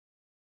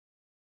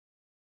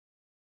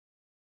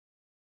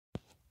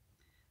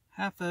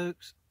Hi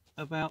folks,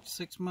 about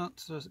 6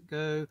 months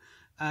ago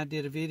I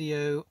did a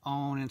video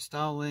on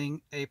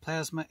installing a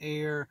Plasma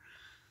Air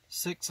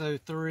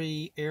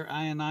 603 air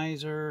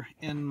ionizer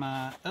in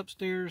my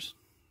upstairs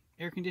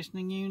air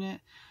conditioning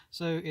unit.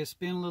 So it's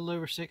been a little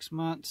over 6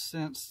 months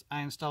since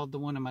I installed the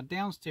one in my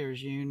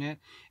downstairs unit,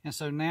 and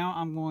so now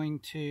I'm going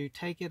to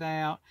take it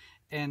out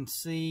and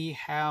see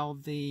how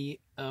the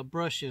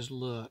brushes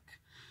look.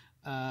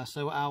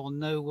 So I will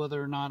know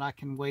whether or not I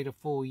can wait a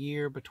full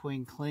year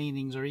between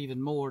cleanings, or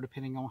even more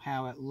depending on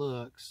how it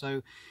looks.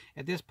 So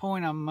at this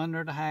point I'm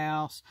under the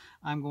house.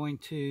 I'm going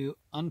to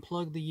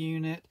unplug the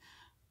unit,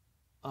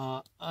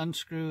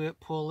 unscrew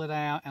it, pull it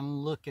out,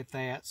 and look at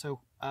that.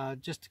 So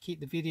just to keep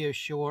the video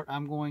short,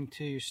 I'm going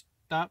to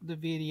stop the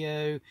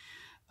video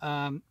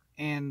and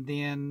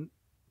then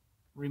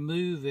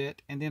remove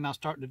it, and then I'll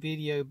start the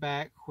video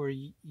back where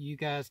you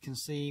guys can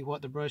see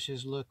what the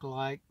brushes look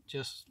like,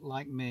 just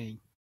like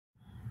me.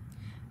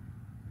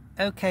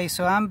 Okay,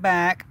 so I'm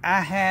back.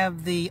 I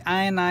have the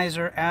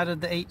ionizer out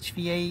of the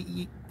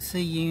HVAC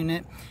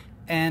unit,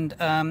 and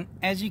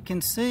as you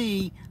can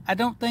see, I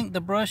don't think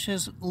the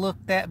brushes look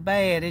that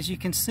bad. As you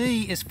can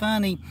see, it's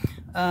funny,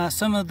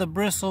 some of the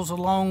bristles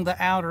along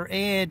the outer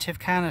edge have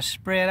kind of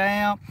spread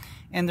out,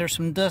 and there's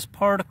some dust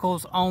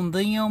particles on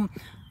them.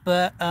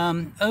 But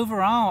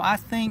overall, I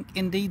think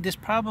indeed this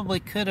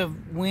probably could have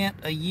went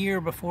a year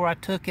before I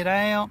took it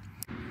out.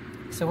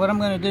 So what I'm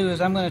going to do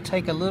is I'm going to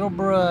take a little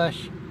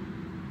brush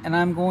and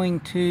I'm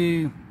going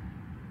to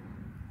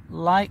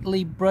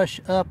lightly brush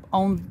up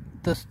on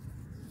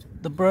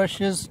the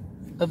brushes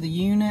of the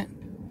unit.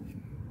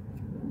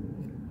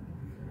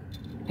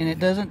 And it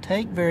doesn't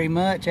take very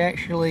much,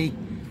 actually.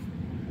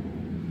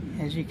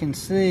 As you can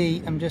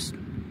see, I'm just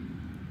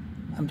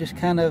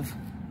kind of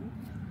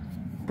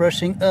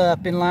brushing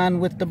up in line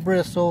with the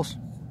bristles.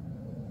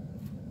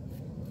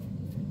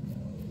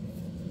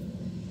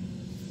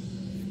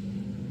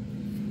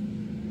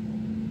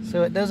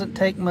 So it doesn't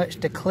take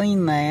much to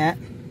clean that.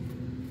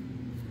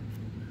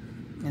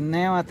 And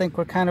now I think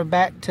we're kind of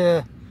back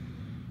to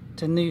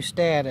new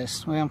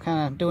status. Well, I'm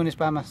kind of doing this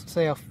by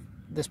myself,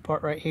 this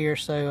part right here,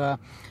 so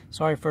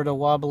sorry for the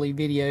wobbly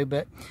video,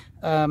 but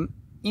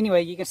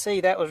anyway, you can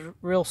see that was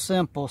real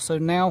simple. So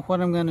now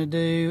what I'm going to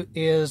do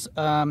is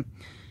pause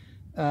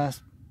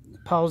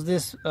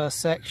this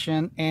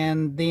section,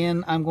 and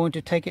then I'm going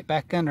to take it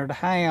back under the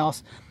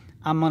house.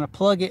 I'm going to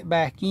plug it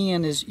back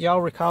in. As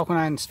y'all recall, when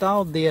I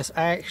installed this,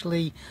 I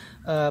actually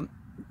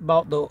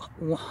bought the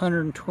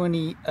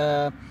 120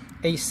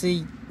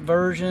 AC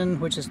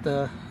version, which is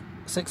the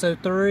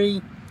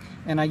 603,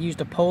 and I used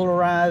a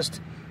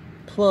polarized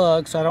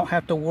plug, so I don't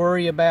have to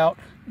worry about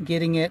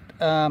getting it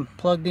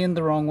plugged in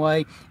the wrong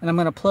way. And I'm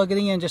going to plug it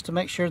in just to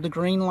make sure the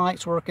green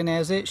light's working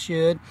as it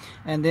should,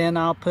 and then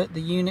I'll put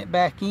the unit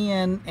back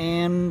in,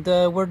 and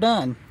we're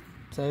done.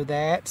 So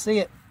that's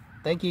it.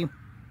 Thank you.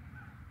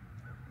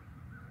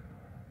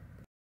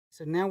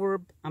 So now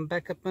I'm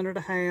back up under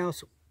the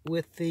house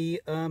with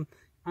the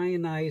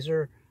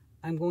ionizer.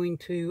 I'm going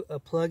to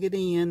plug it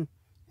in,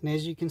 and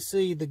as you can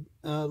see, the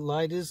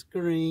light is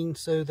green,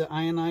 so the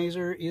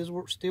ionizer is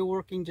still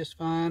working just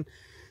fine.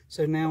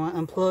 So now I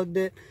unplugged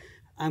it.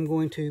 I'm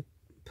going to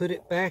put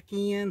it back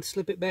in,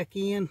 slip it back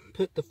in,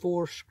 put the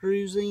 4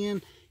 screws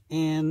in,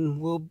 and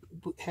we'll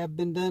have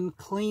been done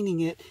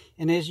cleaning it.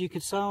 And as you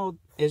saw,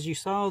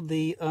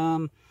 the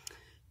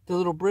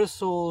little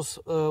bristles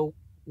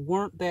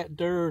weren't that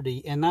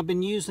dirty. And I've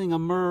been using a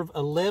MERV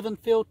 11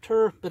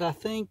 filter, but I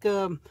think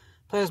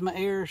Plasma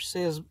Air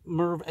says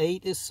MERV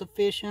 8 is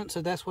sufficient,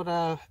 so that's what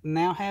I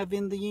now have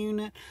in the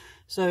unit.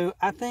 So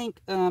I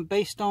think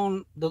based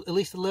on at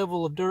least the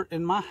level of dirt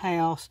in my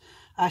house,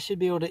 I should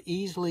be able to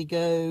easily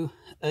go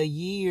a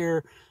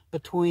year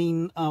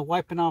between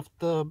wiping off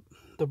the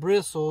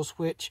bristles,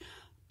 which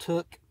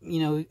took,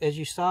 as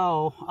you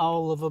saw,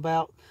 all of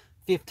about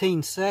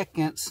 15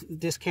 seconds,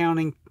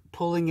 discounting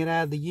pulling it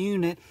out of the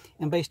unit.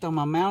 And based on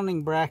my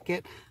mounting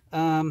bracket,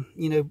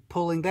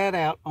 pulling that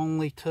out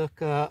only took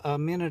a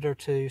minute or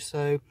two.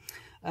 So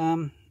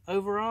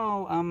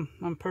overall,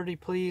 I'm pretty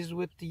pleased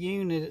with the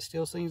unit. It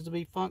still seems to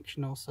be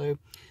functional. So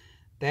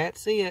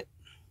that's it.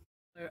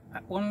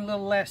 One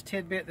little last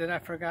tidbit that I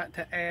forgot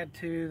to add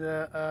to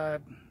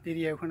the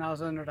video when I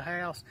was under the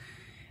house.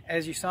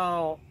 As you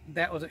saw,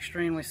 that was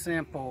extremely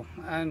simple.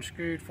 I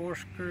unscrewed 4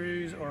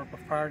 screws, or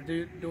prior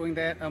to doing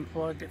that,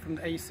 unplugged it from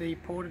the AC,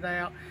 pulled it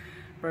out,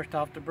 brushed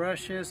off the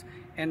brushes,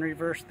 and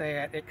reversed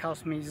that. It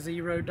cost me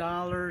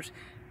 $0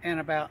 and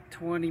about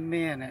 20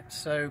 minutes.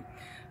 So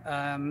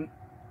when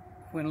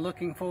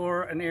looking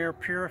for an air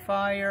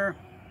purifier,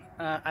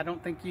 I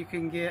don't think you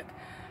can get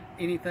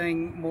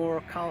anything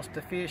more cost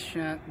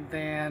efficient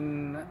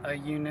than a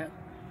unit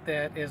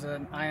that is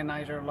an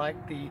ionizer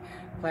like the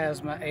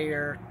Plasma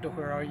Air, to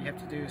where all you have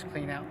to do is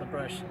clean out the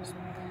brushes.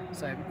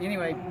 So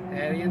anyway,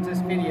 that ends this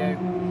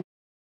video.